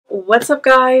What's up,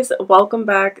 guys? Welcome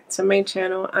back to my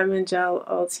channel. I'm Angele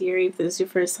Altieri. If this is your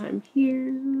first time here,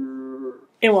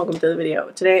 and welcome to the video.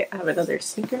 Today I have another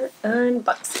sneaker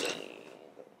unboxing.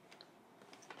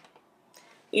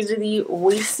 These are the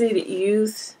Wasted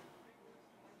Youth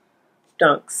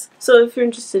Dunks. So if you're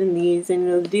interested in these and you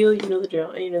know the deal, you know the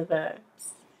drill, and you know the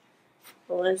vibes,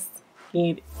 let's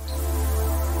get it.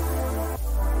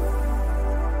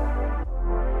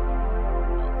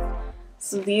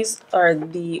 So these are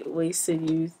the Wasted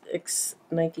Youth X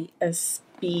Nike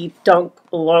SB Dunk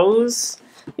Lows.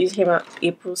 These came out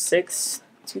April 6,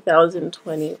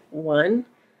 2021.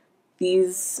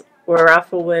 These were a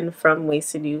raffle win from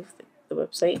Wasted Youth, the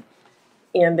website,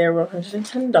 and they were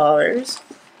 $110.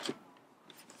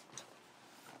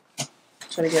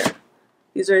 Trying to get.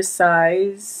 These are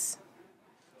size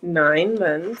 9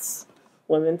 men's,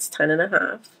 women's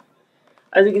 10.5.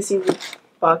 As you can see, the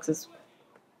box is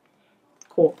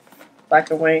cool, black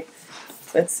and white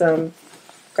with some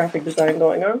graphic design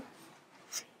going on,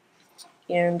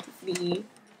 and the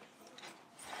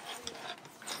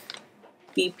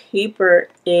paper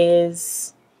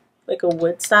is like a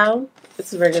wood style.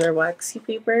 It's a regular waxy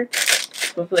paper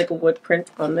with like a wood print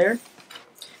on there.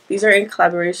 These are in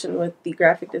collaboration with the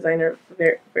graphic designer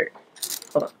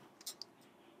hold on,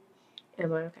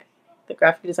 am I okay? The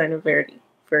graphic designer Verdi.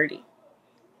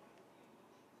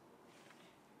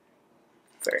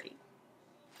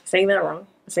 Saying that wrong?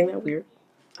 Saying that weird?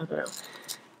 I don't know.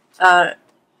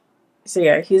 So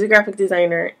yeah, he's a graphic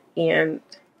designer, and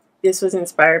this was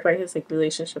inspired by his like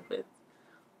relationship with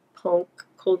punk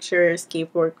culture,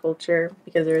 skateboard culture,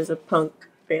 because there is a punk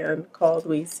band called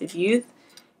Wasted Youth,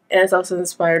 and it's also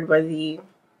inspired by the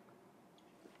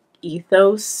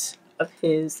ethos of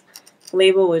his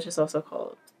label, which is also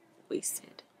called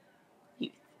Wasted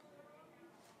Youth.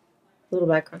 A little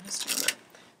background history on that.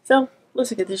 So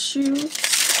let's look at the shoe.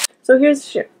 So here's the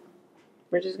shoe.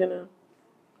 We're just gonna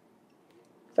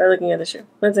start looking at the shoe.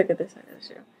 Let's look at this side of the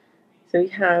shoe. So we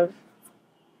have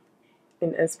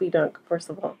an SB Dunk, first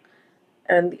of all.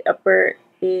 And the upper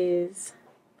is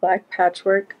black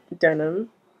patchwork denim.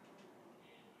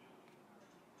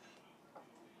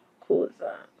 Cool as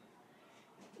that.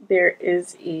 There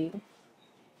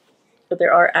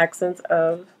are accents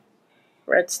of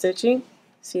red stitching.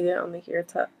 See that on the heel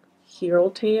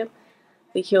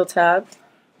tab.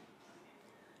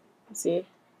 See,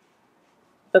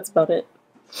 that's about it.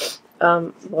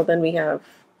 Well, then we have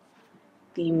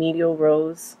the medial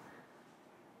rose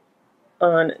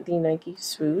on the Nike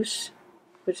swoosh,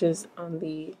 which is on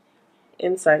the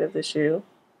inside of the shoe.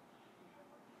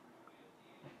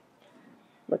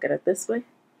 Look at it this way.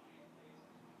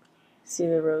 See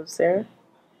the rose there?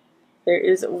 There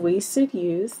is Wasted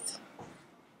Youth.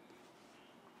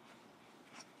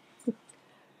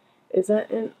 Is that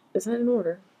in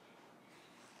order?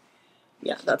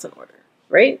 Yeah, that's in order,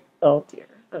 right? Oh dear,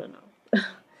 I don't know.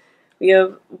 We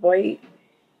have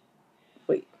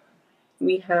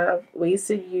we have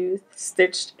Wasted Youth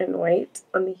stitched in white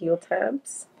on the heel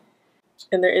tabs,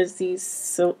 and there is a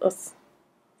silver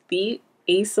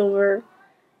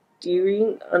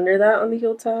D-ring under that on the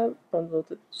heel tab on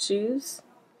both of the shoes.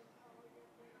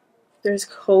 There's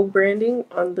co-branding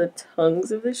on the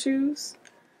tongues of the shoes,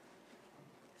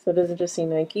 so it doesn't just say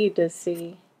Nike, it does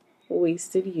say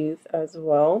Wasted Youth as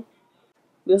well.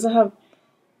 We also have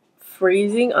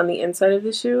phrasing on the inside of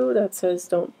the shoe that says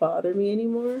 "Don't bother me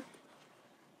anymore,"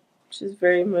 which is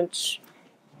very much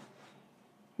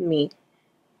me.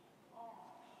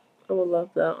 I would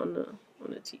love that on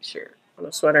a t-shirt, on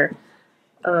a sweater.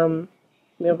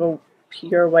 We have a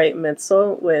pure white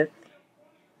midsole with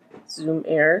Zoom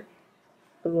Air,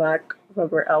 black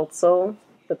rubber outsole,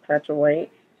 the patch of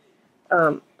white.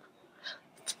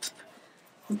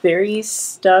 Very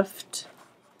stuffed,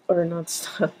 or not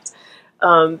stuffed,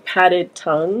 padded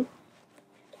tongue.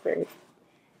 Very,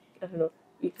 I don't know if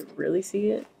you could really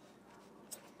see it.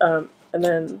 And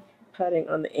then padding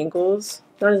on the ankles.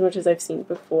 Not as much as I've seen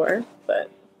before,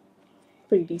 but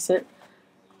pretty decent.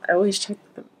 I always check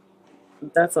them.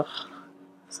 It's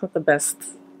not the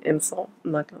best insole,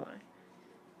 I'm not gonna lie.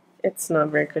 It's not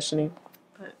very cushiony,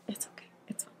 but it's okay.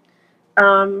 It's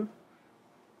fine.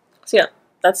 So yeah,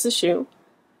 that's the shoe.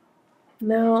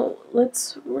 Now,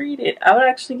 let's rate it. I would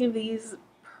actually give these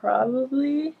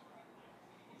probably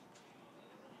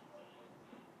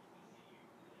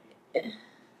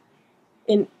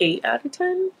an 8 out of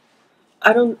 10.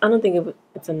 I don't think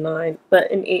it's a 9, but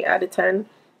an 8 out of 10,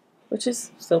 which is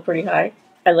still pretty high.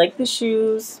 I like the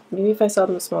shoes. Maybe if I saw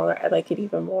them smaller, I'd like it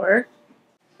even more.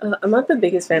 I'm not the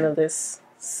biggest fan of this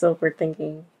silver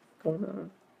thingy going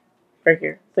on right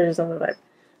here. There's on the vibe.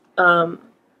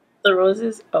 The rose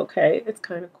is okay. It's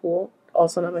kind of cool.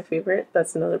 Also not my favorite.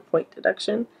 That's another point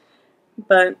deduction.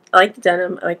 But I like the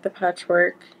denim. I like the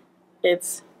patchwork.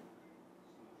 It's,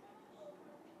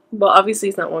 well, obviously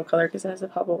it's not one color because it has a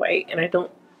pop of white, and I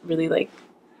don't really like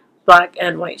black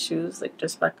and white shoes, like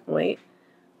just black and white.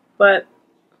 But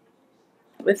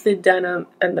with the denim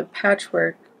and the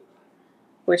patchwork,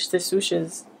 which the swoosh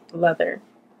is leather,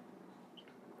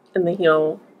 and the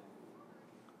heel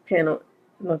panel,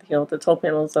 not the heel, the toe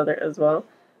panel is leather as well.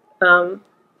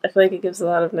 I feel like it gives a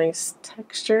lot of nice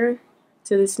texture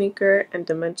to the sneaker and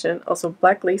dimension. Also,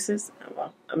 black laces.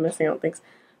 Well, I'm missing out things.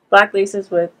 Black laces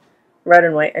with red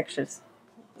and white extras.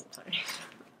 Sorry,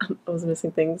 I was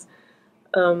missing things.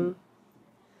 So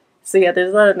yeah,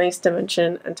 there's a lot of nice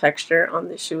dimension and texture on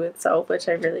the shoe itself, which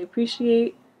I really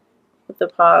appreciate. With the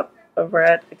pop of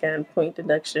red, again, point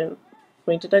deduction.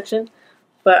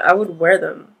 But I would wear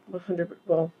them 100%.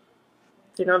 Well,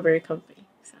 they're not very comfy,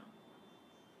 so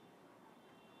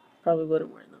probably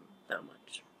wouldn't wear them that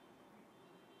much.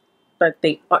 But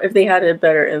if they had a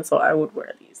better insole, I would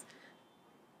wear these.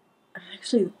 I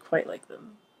actually quite like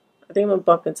them. I think I'm gonna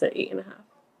bump into 8.5.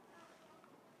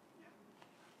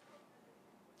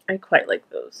 I quite like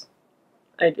those.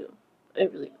 I do. I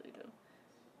really, really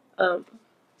do.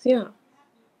 So yeah,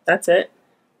 that's it.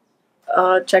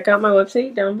 Check out my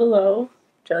website down below,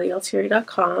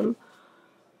 jellyailtieri.com,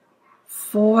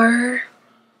 for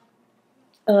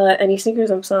any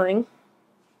sneakers I'm selling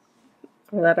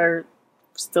or that are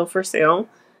still for sale.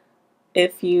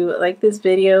 If you like this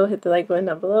video, hit the like button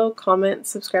down below, comment,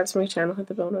 subscribe to my channel, hit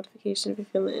the bell notification if you're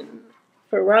feeling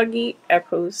froggy. I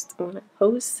post when I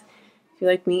post. If you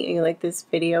like me and you like this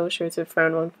video, share it to a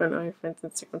friend, one friend, all your friends,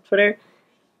 Instagram, Twitter.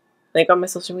 Like all my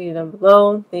social media down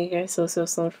below. Thank you guys so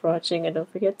much for watching, and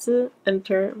don't forget to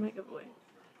enter my giveaway.